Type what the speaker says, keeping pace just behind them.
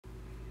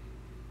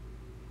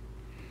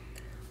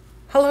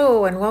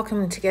Hello and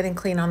welcome to Getting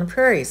Clean on the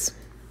Prairies.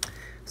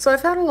 So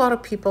I've had a lot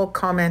of people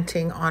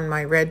commenting on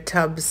my red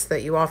tubs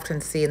that you often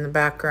see in the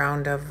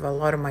background of a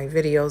lot of my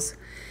videos.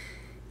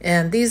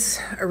 And these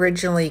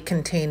originally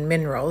contain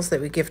minerals that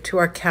we give to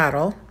our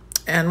cattle.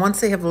 And once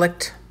they have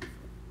licked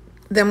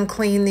them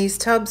clean, these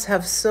tubs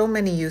have so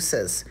many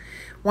uses.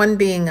 One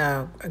being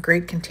a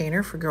great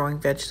container for growing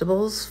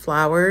vegetables,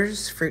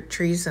 flowers, fruit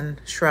trees,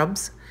 and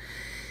shrubs.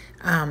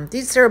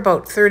 These are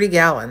about 30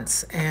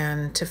 gallons,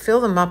 and to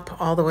fill them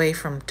up all the way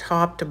from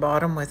top to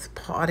bottom with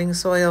potting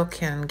soil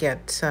can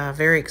get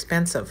very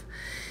expensive.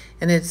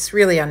 And it's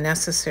really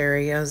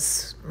unnecessary,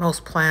 as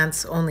most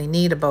plants only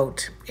need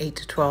about 8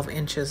 to 12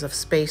 inches of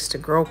space to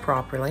grow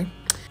properly.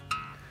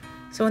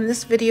 So in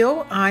this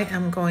video, I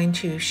am going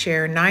to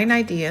share 9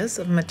 ideas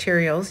of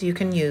materials you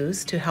can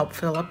use to help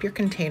fill up your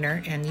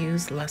container and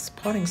use less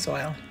potting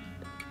soil.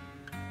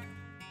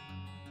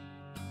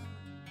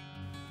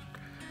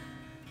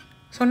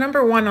 So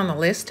number 1 on the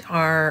list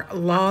are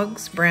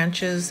logs,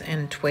 branches,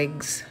 and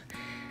twigs.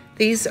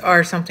 These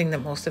are something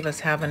that most of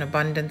us have in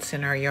abundance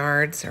in our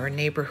yards or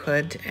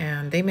neighborhood,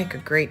 and they make a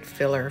great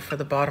filler for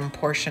the bottom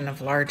portion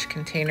of large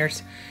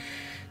containers.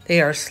 They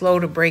are slow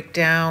to break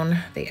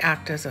down, they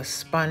act as a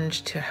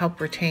sponge to help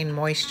retain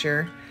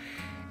moisture,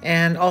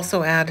 and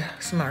also add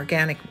some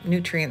organic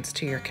nutrients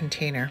to your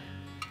container.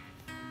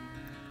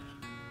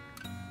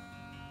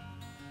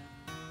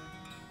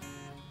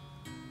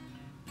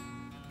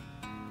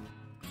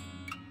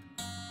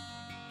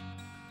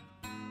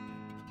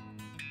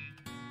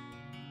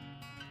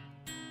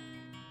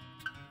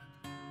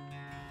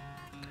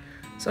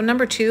 So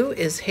number 2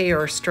 is hay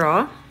or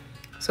straw.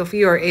 So if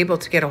you are able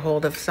to get a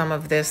hold of some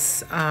of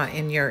this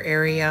in your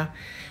area,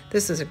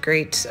 this is a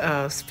great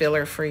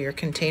filler for your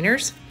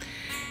containers.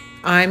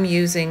 I'm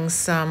using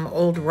some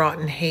old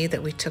rotten hay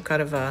that we took out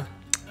of a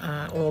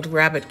old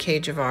rabbit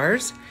cage of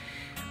ours,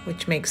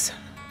 which makes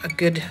a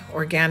good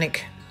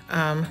organic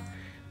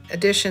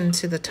addition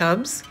to the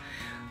tubs.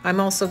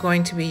 I'm also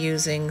going to be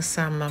using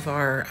some of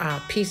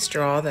our pea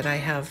straw that I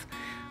have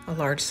a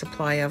large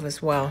supply of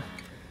as well.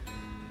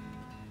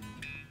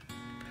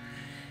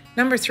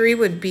 Number 3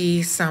 would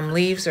be some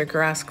leaves or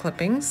grass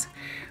clippings.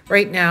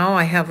 Right now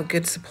I have a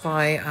good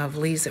supply of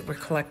leaves that were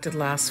collected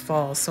last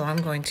fall, so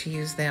I'm going to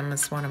use them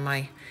as one of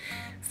my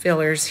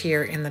fillers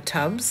here in the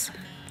tubs.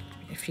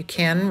 If you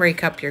can,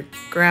 rake up your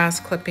grass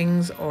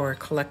clippings or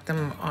collect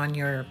them on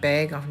your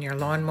bag on your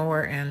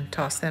lawnmower and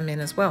toss them in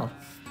as well.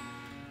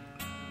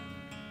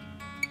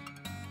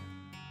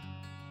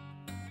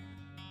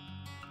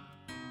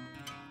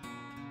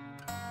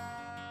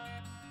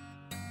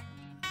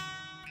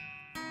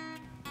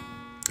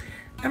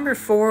 Number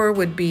 4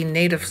 would be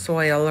native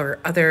soil or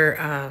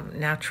other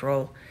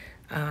natural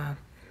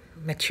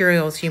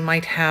materials you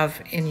might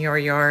have in your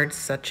yard,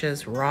 such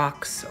as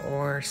rocks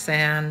or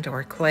sand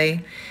or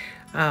clay.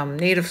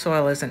 Native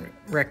soil isn't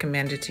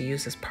recommended to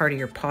use as part of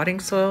your potting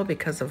soil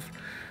because of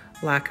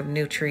lack of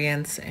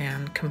nutrients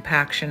and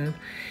compaction.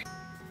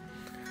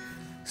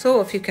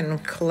 So if you can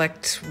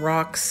collect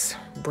rocks,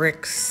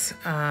 bricks,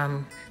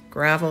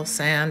 gravel,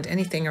 sand,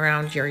 anything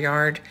around your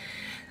yard,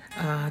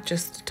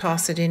 just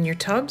toss it in your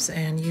tubs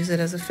and use it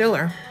as a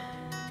filler.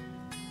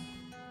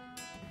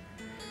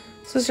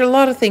 So there's a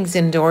lot of things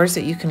indoors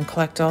that you can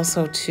collect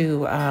also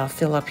to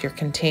fill up your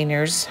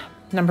containers.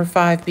 Number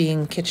 5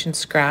 being kitchen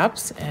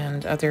scraps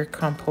and other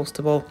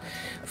compostable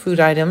food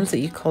items that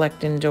you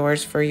collect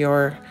indoors for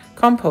your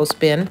compost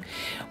bin.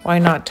 Why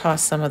not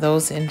toss some of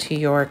those into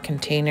your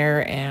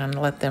container and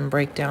let them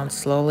break down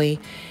slowly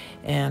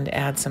and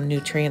add some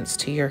nutrients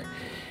to your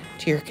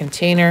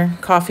container.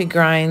 Coffee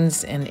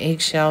grinds and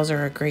eggshells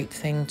are a great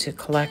thing to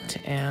collect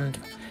and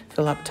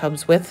fill up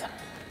tubs with.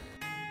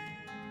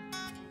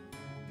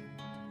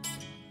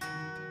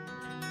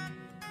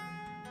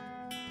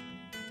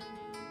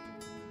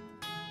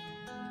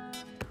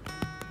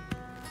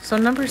 So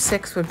number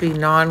 6 would be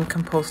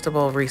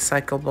non-compostable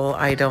recyclable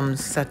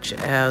items such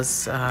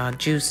as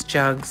juice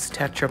jugs,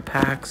 Tetra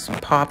Paks,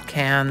 pop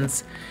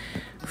cans,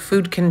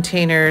 food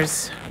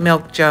containers,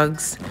 milk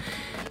jugs.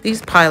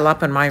 These pile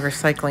up in my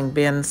recycling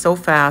bin so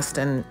fast,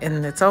 and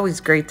it's always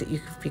great that you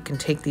can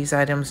take these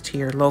items to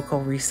your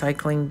local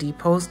recycling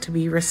depots to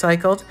be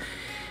recycled.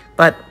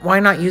 But why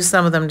not use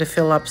some of them to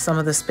fill up some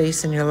of the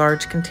space in your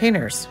large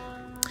containers?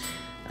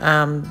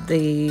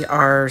 They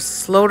are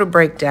slow to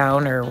break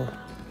down, or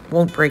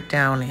won't break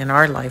down in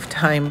our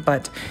lifetime,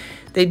 but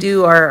they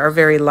are a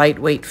very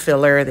lightweight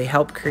filler. They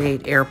help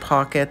create air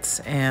pockets,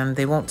 and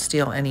they won't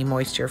steal any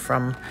moisture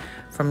from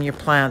your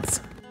plants.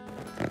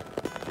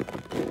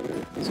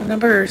 So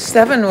number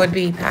 7 would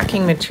be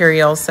packing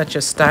materials such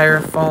as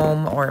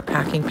styrofoam or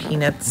packing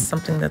peanuts,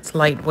 something that's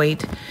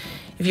lightweight.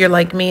 If you're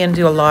like me and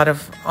do a lot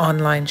of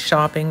online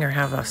shopping or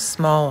have a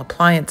small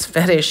appliance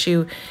fetish,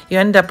 you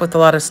end up with a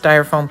lot of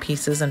styrofoam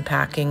pieces and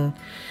packing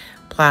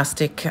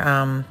plastic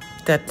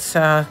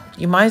that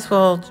you might as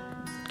well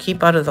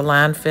keep out of the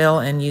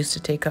landfill and use to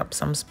take up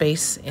some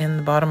space in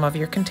the bottom of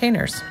your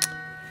containers.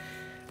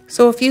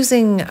 So if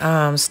using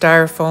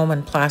styrofoam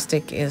and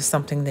plastic is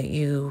something that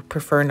you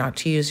prefer not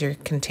to use your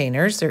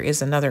containers, there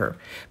is another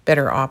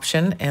better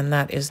option, and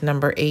that is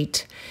number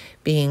 8,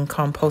 being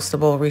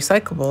compostable,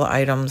 recyclable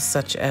items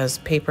such as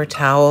paper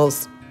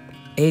towels,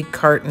 egg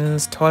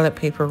cartons, toilet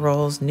paper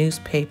rolls,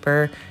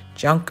 newspaper,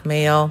 junk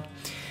mail,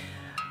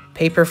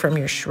 paper from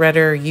your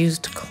shredder,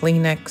 used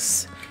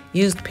Kleenex,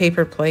 used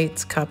paper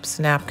plates, cups,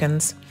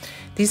 napkins.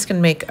 These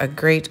can make a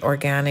great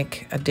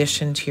organic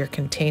addition to your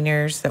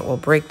containers that will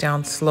break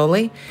down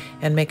slowly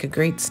and make a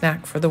great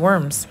snack for the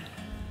worms.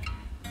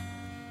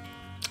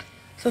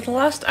 So the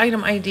last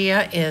item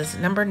idea is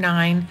number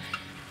 9,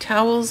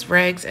 towels,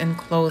 rags, and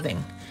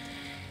clothing.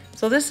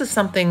 So this is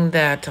something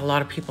that a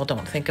lot of people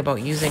don't think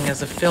about using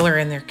as a filler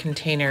in their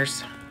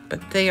containers,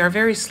 but they are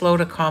very slow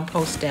to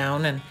compost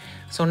down and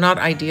so not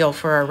ideal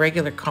for our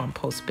regular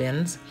compost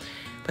bins.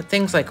 But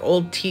things like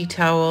old tea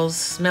towels,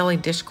 smelly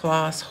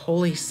dishcloths,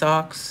 holey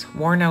socks,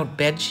 worn out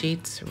bed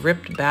sheets,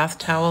 ripped bath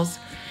towels,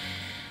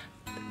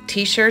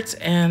 t-shirts,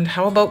 and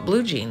how about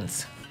blue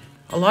jeans?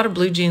 A lot of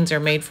blue jeans are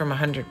made from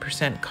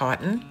 100%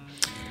 cotton.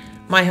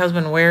 My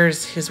husband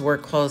wears his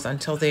work clothes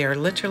until they are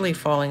literally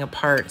falling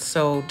apart,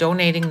 so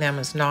donating them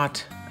is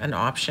not an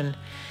option.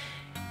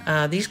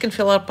 These can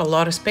fill up a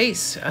lot of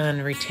space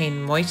and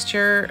retain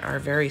moisture, are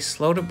very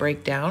slow to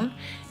break down,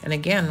 and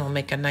again will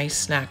make a nice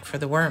snack for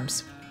the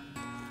worms.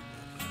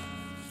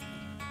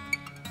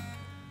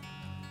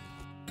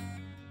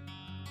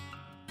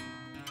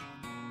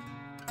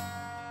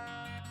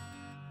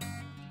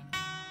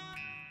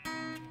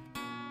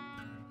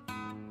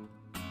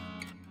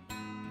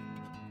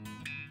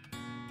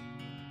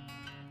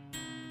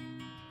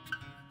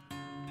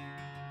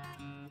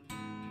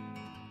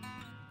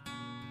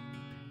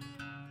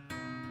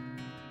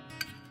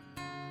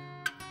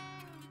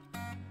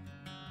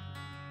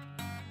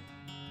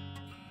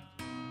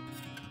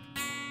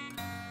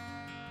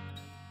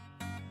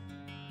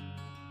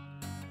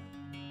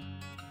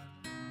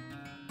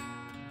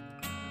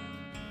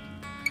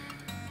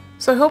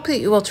 So I hope that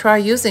you will try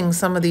using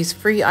some of these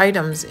free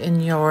items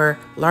in your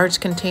large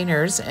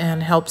containers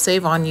and help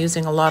save on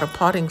using a lot of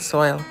potting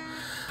soil.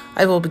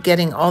 I will be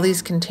getting all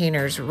these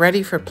containers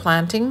ready for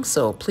planting,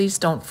 so please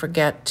don't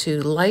forget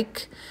to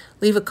like,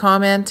 leave a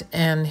comment,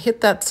 and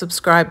hit that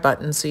subscribe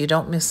button so you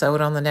don't miss out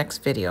on the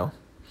next video.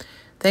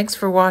 Thanks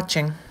for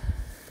watching.